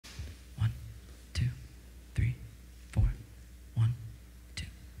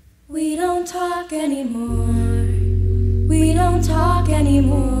We don't talk anymore. We don't talk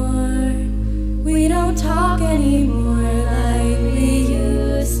anymore. We don't talk anymore like we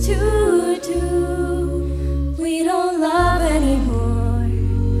used to do. We don't love anymore.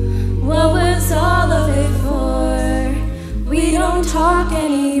 What was all of it for? We don't talk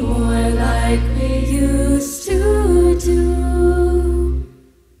anymore like we used to do.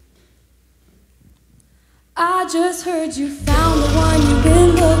 I just heard you found the one you've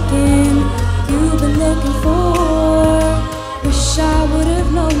been looking for. Wish I would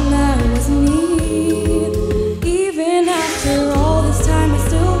have known that it was me. Even after all this time I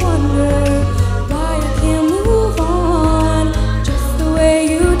still wonder why I can't move on just the way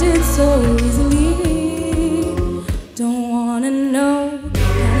you did so easily. Don't wanna know what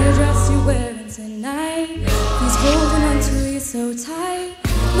kind of dress you're wearing tonight. He's holding on to you so tight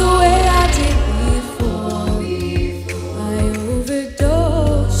the way I did before. I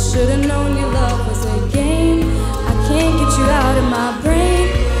overdosed. Should've known your love was a game. I can't get you out of my brain.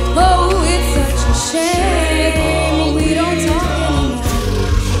 Oh, it's such a shame. We don't talk anymore.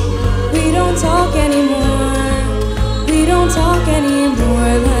 We don't talk anymore. We don't talk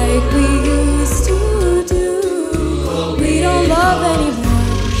anymore like we used to do. We don't love anymore.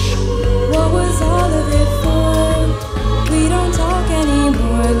 What was all of it for? We don't talk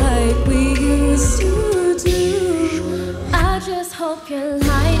anymore like we used to do. I just hope you're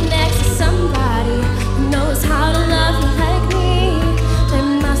lying next to somebody who knows how to love you like me. There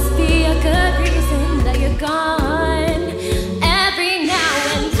must be a good reason that you're gone. Every now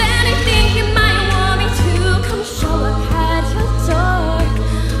and then I think you might want me to come show up at your door.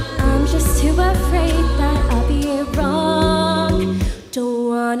 I'm just too afraid that I'll be wrong. Don't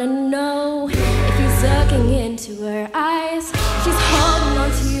wanna know if he's looking into her eyes. She's holding on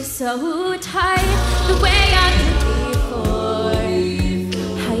to you so tight the way I did before.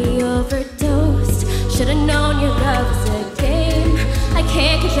 I overdosed. Should've known your love was a game. I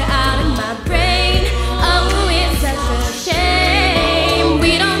can't get you out of my brain. Oh, it's such a shame.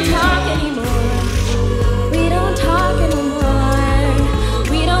 We don't talk anymore. We don't talk anymore.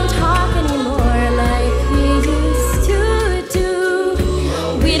 We don't talk anymore like we used to do.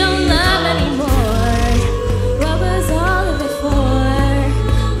 We don't love anymore. What was all of it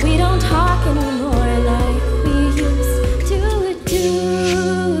for? We don't talk anymore like we used to do.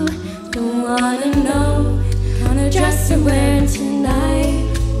 Don't wanna know kind of dress you're wearing tonight.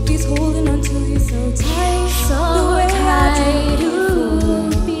 He's holding on to you so tight, so tight.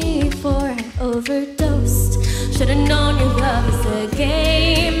 Before I overdosed, should've known your love is a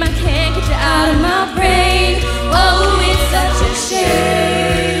game. I can't get you out of my brain. Oh, it's such a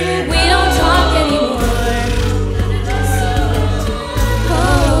shame. We don't talk anymore.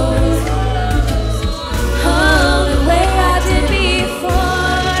 Oh, the way I did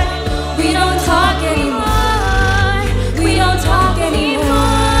before. We don't talk anymore. We don't talk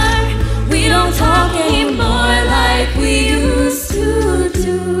anymore. We don't talk anymore like we used to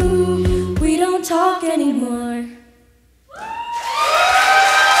do. We don't talk anymore.